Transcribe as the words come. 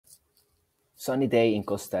Sunny day in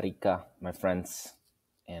Costa Rica, my friends,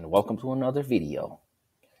 and welcome to another video.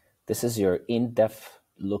 This is your in-depth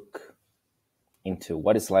look into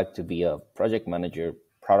what it's like to be a project manager,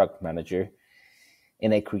 product manager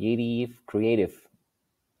in a creative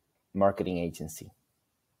marketing agency.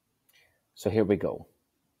 So here we go.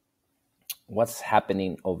 What's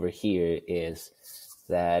happening over here is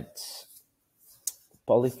that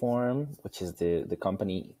Polyform, which is the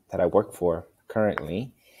company that I work for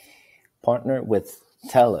currently, partnered with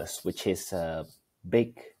TELUS, which is a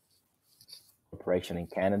big corporation in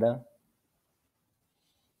Canada,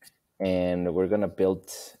 and we're gonna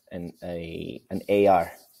build an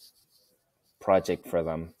AR project for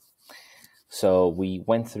them. So we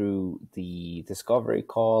went through the discovery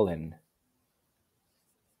call, and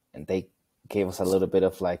they gave us a little bit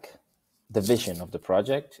of like the vision of the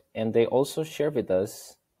project, and they also shared with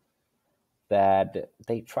us that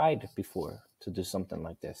they tried before to do something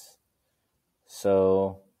like this.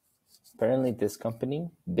 So apparently this company,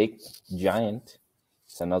 Big Giant,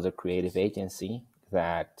 is another creative agency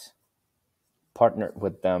that partnered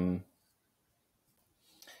with them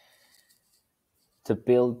to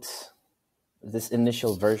build this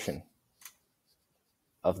initial version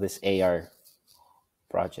of this AR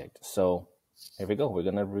project. So here we go. We're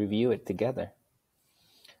going to review it together.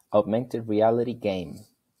 Augmented reality game.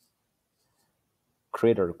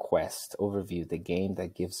 Critter Quest overview, the game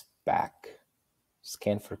that gives back.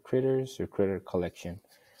 Scan for critters or critter collection.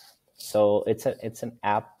 So it's an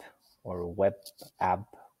app or a web app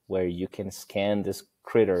where you can scan these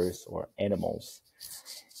critters or animals.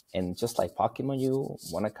 And just like Pokemon, you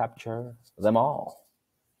want to capture them all.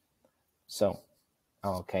 So,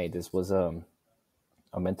 okay, this was a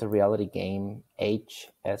augmented reality game,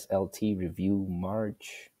 HSLT review,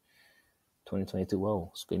 March 2022.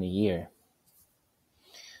 Oh, it's been a year.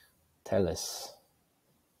 TELUS.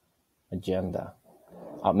 Agenda.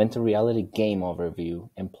 Augmented reality game overview,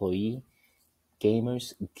 Employee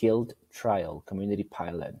Gamers Guild Trial, Community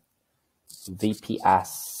Pilot. VP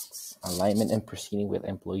asks, alignment and proceeding with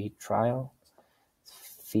employee trial.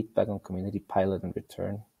 Feedback on community pilot and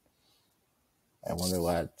return. I wonder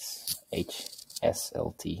what's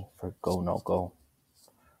HSLT for go, no go.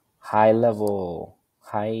 High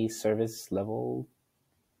service level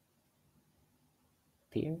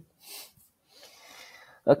tier.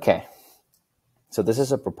 Okay. So this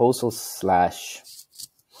is a proposal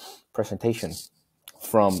 / presentation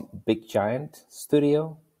from Big Giant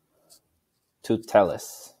Studio to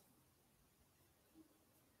TELUS.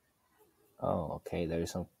 Oh, okay. They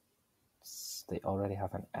already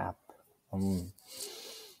have an app.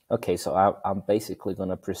 Okay, so I'm basically going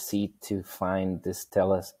to proceed to find this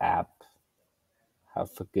TELUS app, have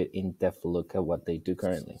a good in-depth look at what they do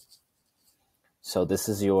currently. So this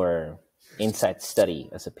is your insight study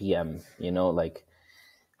as a PM, like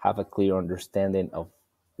have a clear understanding of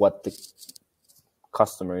what the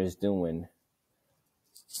customer is doing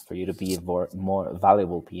for you to be a more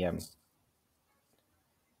valuable PM.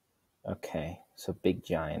 Okay, so Big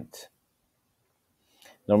Giant.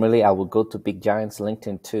 Normally I will go to Big Giant's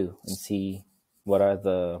LinkedIn too and see who are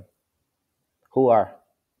the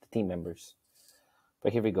team members.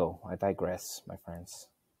 But here we go. I digress, my friends.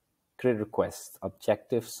 Critter Quest,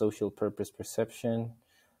 objective social purpose perception.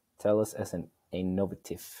 TELUS as an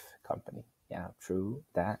innovative company. Yeah, true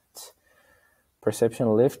that.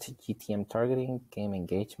 Perception lift, GTM targeting, game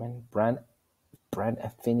engagement, brand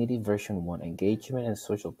affinity version 1, engagement and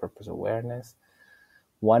social purpose awareness.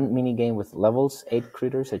 1 minigame with levels, 8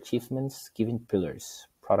 critters, achievements, giving pillars,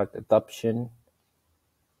 product adoption.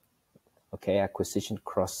 Okay, acquisition,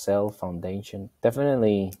 cross-sell, foundation.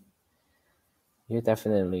 You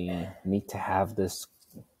definitely need to have this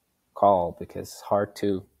call because it's hard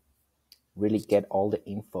to really get all the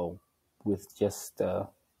info with just the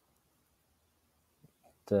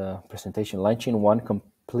presentation. Launching 1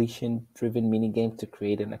 completion-driven minigame to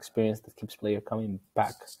create an experience that keeps player coming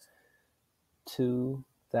back to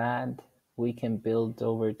that we can build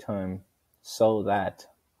over time. So that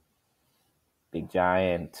Big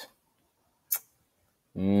Giant.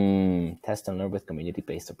 Test and learn with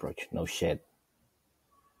community-based approach. No shit.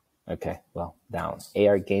 Okay, well, down.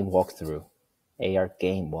 AR game walkthrough.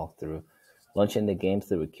 Launching the game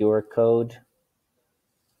through a QR code.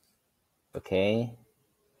 Okay.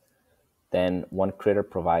 Then 1 critter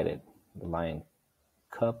provided. The Lion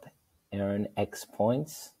Cup. Earn X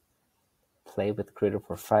points. Play with critter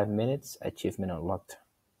for 5 minutes. Achievement unlocked.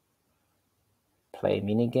 Play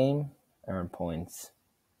minigame. Earn points.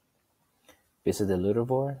 Visit the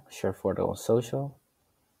leaderboard. Share photo on social.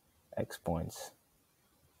 X points.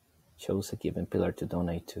 Choose a given pillar to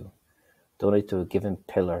donate to. Donate to a given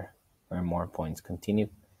pillar. Earn more points. Continue.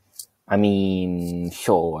 I mean,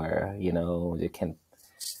 sure, you can.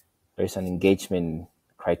 There's an engagement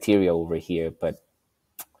criteria over here, but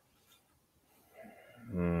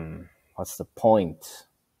what's the point?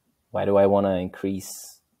 Why do I want to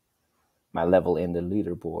increase my level in the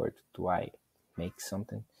leaderboard? Do I make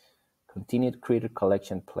something? Continued creator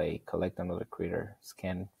collection play. Collect another creator.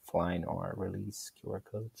 Scan, flying, or release QR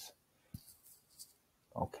codes.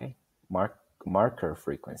 Okay. Marker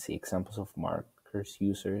frequency. Examples of markers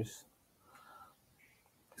users.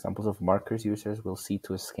 Examples of markers users will see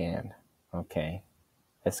to a scan. Okay.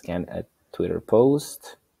 I scan a Twitter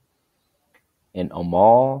post in a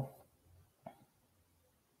mall,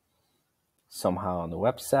 somehow on the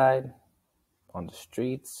website, on the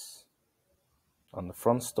streets, on the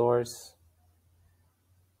front stores,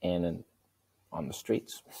 and on the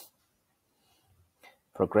streets.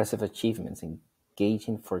 Progressive achievements,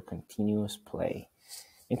 engaging for continuous play.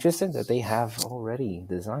 Interesting that they have already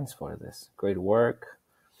designs for this. Great work.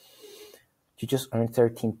 You just earned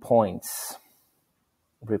 13 points.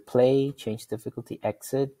 Replay, change difficulty,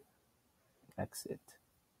 exit.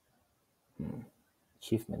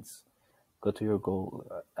 Achievements. Go to your goal.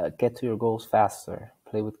 Get to your goals faster.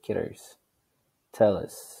 Play with critters. Tell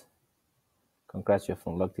us. Congrats, you've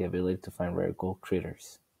unlocked the ability to find rare gold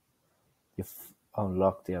critters. You've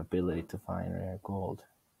unlocked the ability to find rare gold.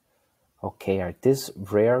 Okay, are these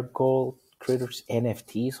rare gold critters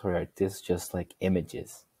NFTs or are these just like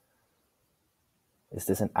images? Is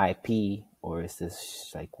this an IP or is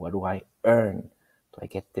this like, what do I earn? Do I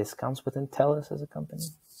get discounts within TELUS as a company?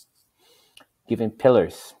 Giving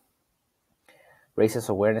pillars. Raises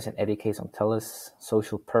awareness and educates on TELUS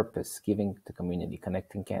social purpose, giving the community,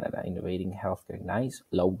 connecting Canada, innovating healthcare. Nice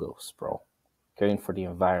logos, bro. Caring for the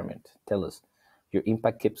environment. TELUS, your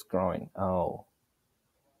impact keeps growing. Oh.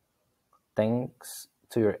 Thanks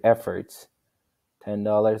to your efforts,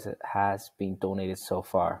 $10 has been donated so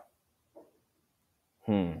far.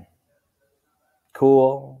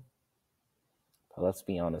 Cool. But let's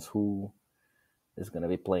be honest, who is going to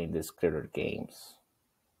be playing these critter games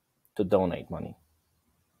to donate money?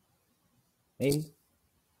 Maybe.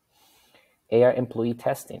 AR employee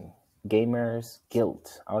testing. Gamers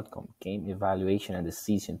Guild outcome. Game evaluation and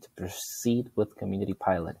decision to proceed with community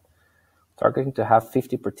pilot. Targeting to have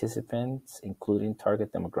 50 participants, including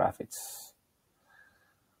target demographics.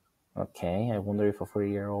 Okay, I wonder if a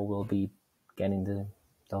 40-year-old will be getting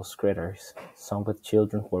those critters. Some with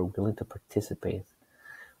children who are willing to participate,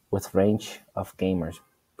 with range of gamers,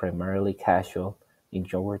 primarily casual, in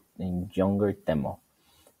younger demo.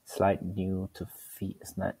 Slight new to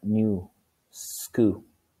it's not new skew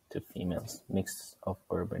to females, mix of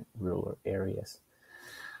urban rural areas.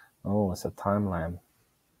 Oh, it's a timeline.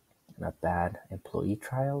 Not bad. Employee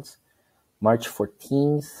trials. March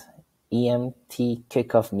 14th, EMT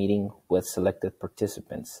kickoff meeting with selected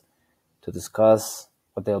participants to discuss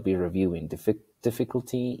what they'll be reviewing.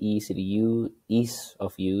 Difficulty, ease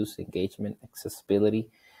of use, engagement, accessibility,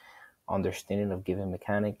 understanding of given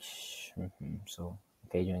mechanics. So,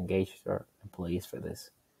 okay, you engage your employees for this.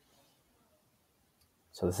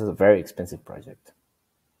 So this is a very expensive project.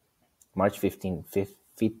 March 15th,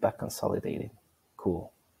 feedback consolidated.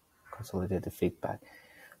 Cool. Consolidated feedback.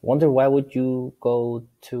 Wonder why would you go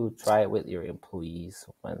to try it with your employees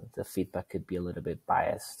when the feedback could be a little bit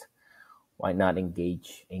biased? Why not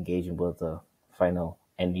engaging with the final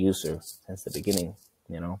end user since the beginning?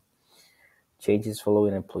 Changes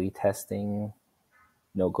following employee testing.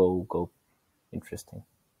 No go. Interesting.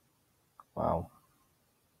 Wow.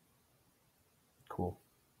 Cool.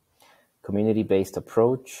 Community-based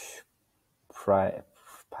approach.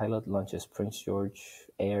 Pilot launches Prince George,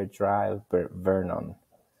 Air Drive, Vernon.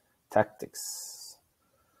 Tactics.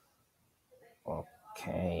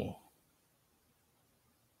 Okay.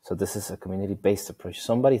 So this is a community-based approach.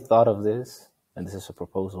 Somebody thought of this, and this is a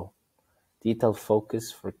proposal. Detailed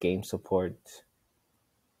focus for game support.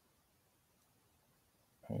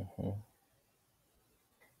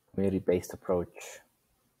 Community-based approach.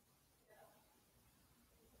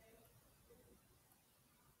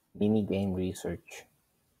 Mini game research.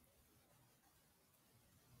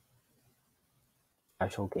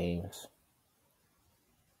 Actual games.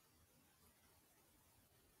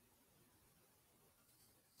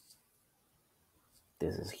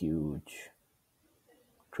 This is huge.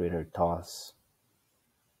 Creator toss.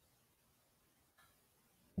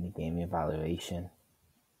 Mini game evaluation.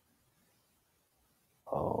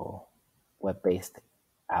 Oh, web-based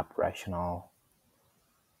app rationale.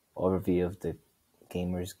 Overview of the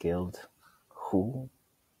Gamers Guild. Who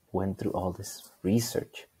went through all this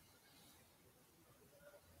research?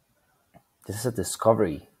 This is a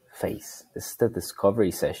discovery phase. This is the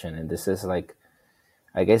discovery session, and this is like,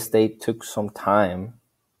 I guess they took some time,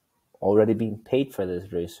 already being paid for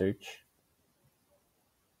this research.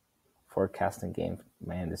 Forecasting game,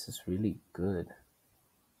 man, this is really good.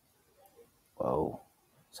 Whoa,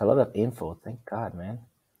 it's a lot of info. Thank God, man.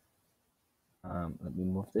 Let me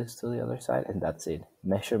move this to the other side, and that's it.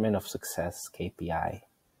 Measurement of success KPI: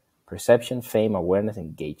 perception, fame, awareness,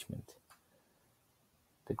 engagement.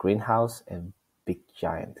 The greenhouse and big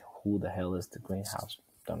giant. Who the hell is the greenhouse?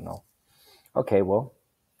 Don't know. Okay, well,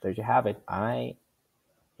 there you have it.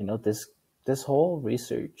 This whole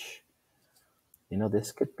research,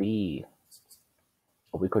 this could be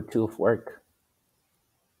a week or two of work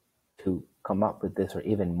to come up with this, or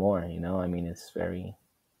even more. I mean, it's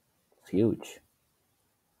huge,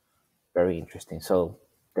 very interesting. So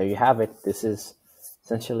there you have it. This is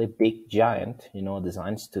essentially Big Giant, a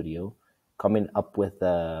design studio coming up with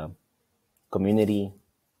a community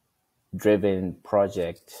driven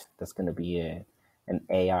project that's going to be an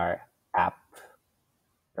AR app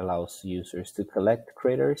that allows users to collect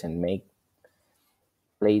critters and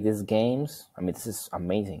play these games. I mean, this is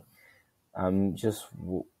amazing. I'm just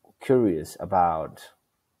curious about,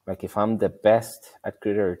 like, if I'm the best at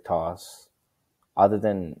critter toss, other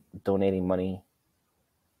than donating money,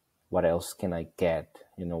 what else can I get?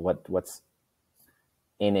 What's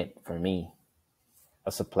in it for me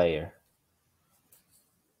as a player?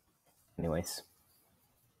 Anyways,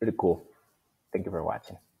 pretty cool. Thank you for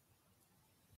watching.